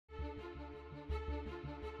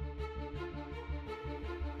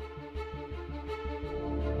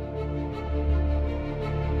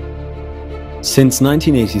Since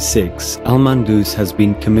 1986, Al-Mandoos has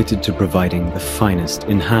been committed to providing the finest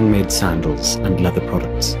in handmade sandals and leather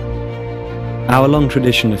products. Our long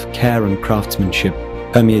tradition of care and craftsmanship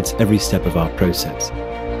permeates every step of our process,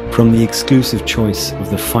 from the exclusive choice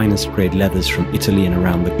of the finest grade leathers from Italy and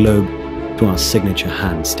around the globe to our signature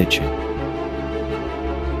hand stitching.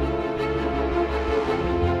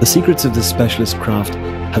 The secrets of this specialist craft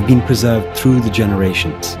have been preserved through the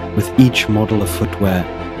generations, with each model of footwear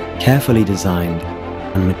carefully designed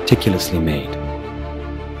and meticulously made.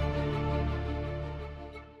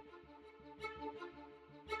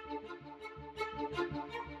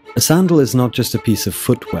 A sandal is not just a piece of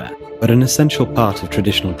footwear, but an essential part of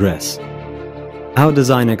traditional dress. Our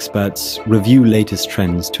design experts review latest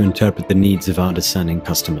trends to interpret the needs of our discerning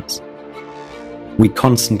customers. We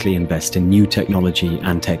constantly invest in new technology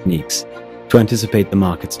and techniques to anticipate the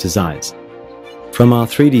market's desires. From our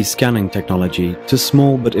 3D scanning technology to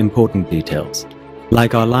small but important details,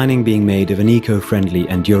 like our lining being made of an eco-friendly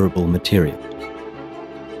and durable material.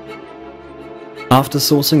 After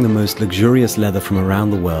sourcing the most luxurious leather from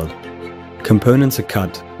around the world, components are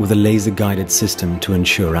cut with a laser-guided system to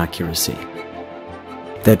ensure accuracy.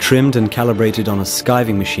 They're trimmed and calibrated on a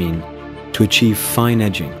skiving machine to achieve fine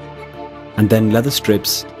edging, and then leather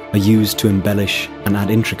strips are used to embellish and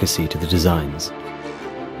add intricacy to the designs.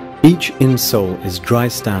 Each insole is dry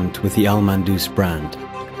stamped with the Al-Mandoos brand,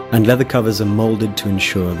 and leather covers are molded to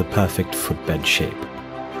ensure the perfect footbed shape.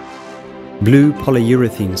 Blue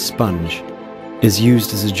polyurethane sponge is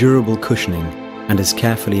used as a durable cushioning and is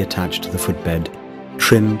carefully attached to the footbed,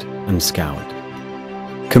 trimmed and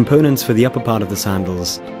scoured. Components for the upper part of the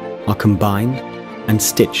sandals are combined and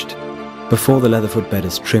stitched before the leather footbed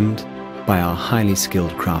is trimmed by our highly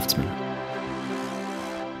skilled craftsmen.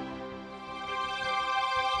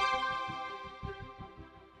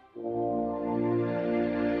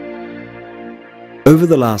 Over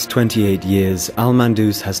the last 28 years,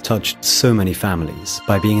 Al-Mandoos has touched so many families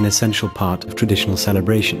by being an essential part of traditional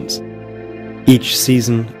celebrations. Each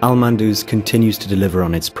season, Al-Mandoos continues to deliver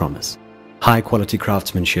on its promise: high-quality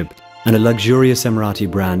craftsmanship and a luxurious Emirati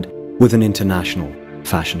brand with an international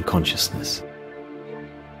fashion consciousness.